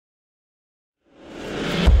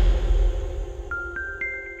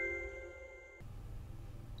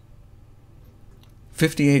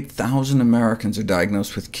58,000 Americans are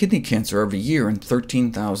diagnosed with kidney cancer every year, and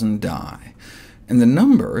 13,000 die. And the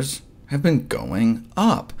numbers have been going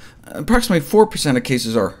up. Approximately 4% of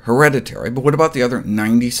cases are hereditary, but what about the other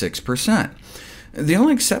 96%? The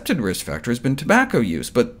only accepted risk factor has been tobacco use,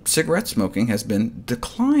 but cigarette smoking has been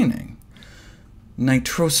declining.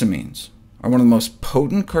 Nitrosamines are one of the most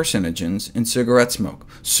potent carcinogens in cigarette smoke,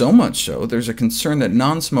 so much so there's a concern that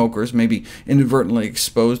non-smokers may be inadvertently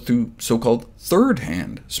exposed through so-called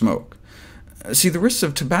third-hand smoke. See, the risks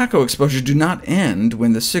of tobacco exposure do not end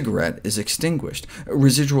when the cigarette is extinguished.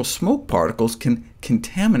 Residual smoke particles can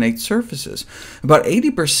contaminate surfaces. About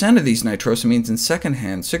 80% of these nitrosamines in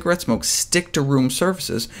secondhand cigarette smoke stick to room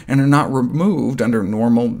surfaces and are not removed under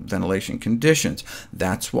normal ventilation conditions.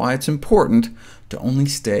 That's why it's important to only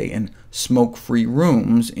stay in smoke-free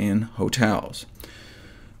rooms in hotels.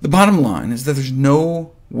 The bottom line is that there's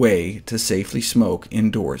no way to safely smoke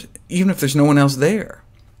indoors, even if there's no one else there.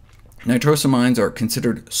 Nitrosamines are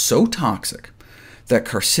considered so toxic that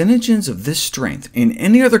carcinogens of this strength in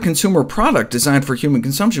any other consumer product designed for human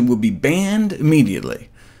consumption would be banned immediately.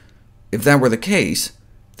 If that were the case,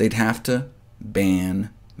 they'd have to ban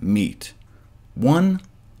meat. One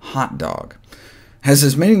hot dog has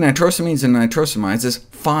as many nitrosamines and nitrosamides as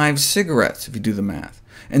 5 cigarettes, if you do the math.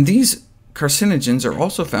 And these carcinogens are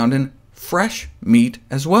also found in fresh meat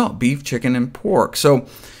as well, beef, chicken, and pork. So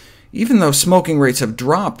even though smoking rates have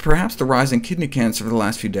dropped, perhaps the rise in kidney cancer over the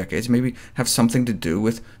last few decades maybe have something to do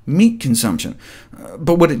with meat consumption.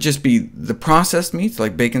 But would it just be the processed meats,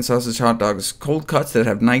 like bacon, sausage, hot dogs, cold cuts that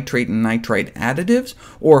have nitrate and nitrite additives,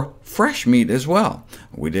 or fresh meat as well?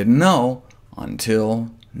 We didn't know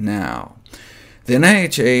until now. The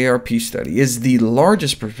NIH-AARP study is the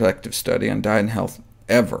largest prospective study on diet and health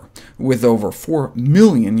ever, with over 4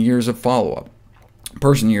 million years of follow-up.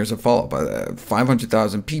 Person-years of follow-up,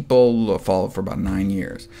 500,000 people followed for about 9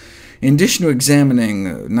 years. In addition to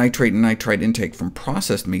examining nitrate and nitrite intake from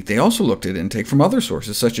processed meat, they also looked at intake from other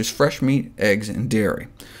sources, such as fresh meat, eggs, and dairy.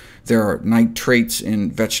 There are nitrates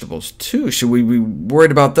in vegetables too. Should we be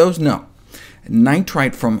worried about those? No.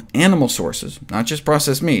 Nitrite from animal sources, not just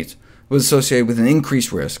processed meats, was associated with an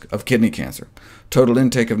increased risk of kidney cancer. Total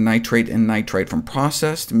intake of nitrate and nitrite from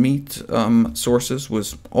processed meat sources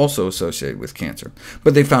was also associated with cancer,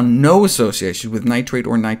 but they found no association with nitrate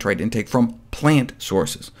or nitrite intake from plant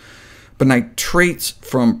sources. But nitrates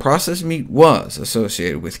from processed meat was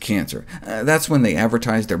associated with cancer. That's when they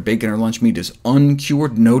advertised their bacon or lunch meat as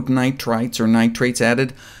uncured, no nitrites or nitrates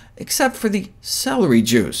added, except for the celery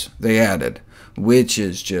juice they added, which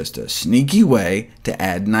is just a sneaky way to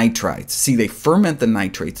add nitrites. See, they ferment the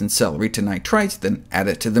nitrates in celery to nitrites, then add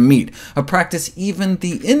it to the meat, a practice even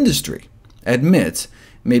the industry admits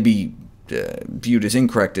may be viewed as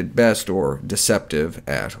incorrect at best or deceptive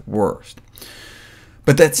at worst.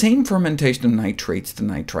 But that same fermentation of nitrates to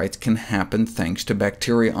nitrites can happen thanks to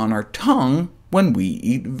bacteria on our tongue when we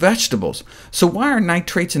eat vegetables. So why are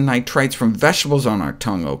nitrates and nitrites from vegetables on our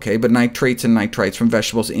tongue OK, but nitrates and nitrites from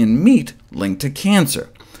vegetables in meat linked to cancer?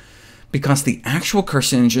 Because the actual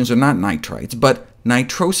carcinogens are not nitrites, but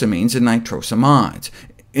nitrosamines and nitrosamides.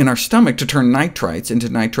 In our stomach, to turn nitrites into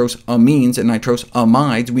nitrosamines and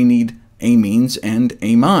nitrosamides, we need amines and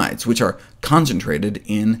amides, which are concentrated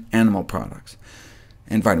in animal products.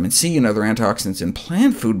 And vitamin C and other antioxidants in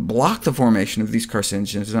plant food block the formation of these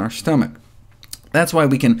carcinogens in our stomach. That's why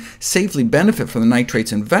we can safely benefit from the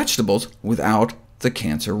nitrates in vegetables without the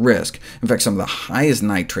cancer risk. In fact, some of the highest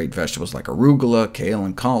nitrate vegetables, like arugula, kale,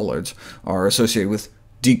 and collards, are associated with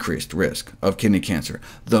decreased risk of kidney cancer.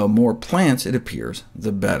 The more plants, it appears,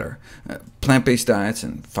 the better. Plant-based diets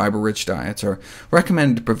and fiber-rich diets are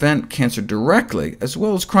recommended to prevent cancer directly, as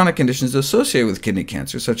well as chronic conditions associated with kidney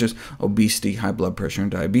cancer, such as obesity, high blood pressure,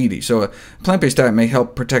 and diabetes. So a plant-based diet may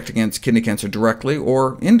help protect against kidney cancer directly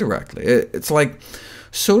or indirectly. It's like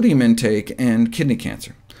sodium intake and kidney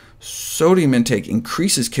cancer. Sodium intake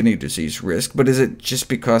increases kidney disease risk, but is it just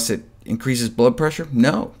because it increases blood pressure?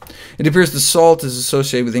 No. It appears the salt is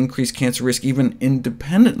associated with increased cancer risk even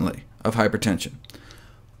independently of hypertension.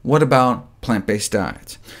 What about plant-based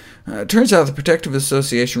diets? It turns out the protective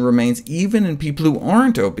association remains even in people who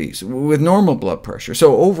aren't obese, with normal blood pressure.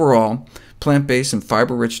 So overall, plant-based and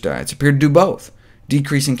fiber-rich diets appear to do both,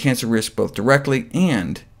 decreasing cancer risk both directly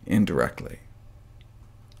and indirectly.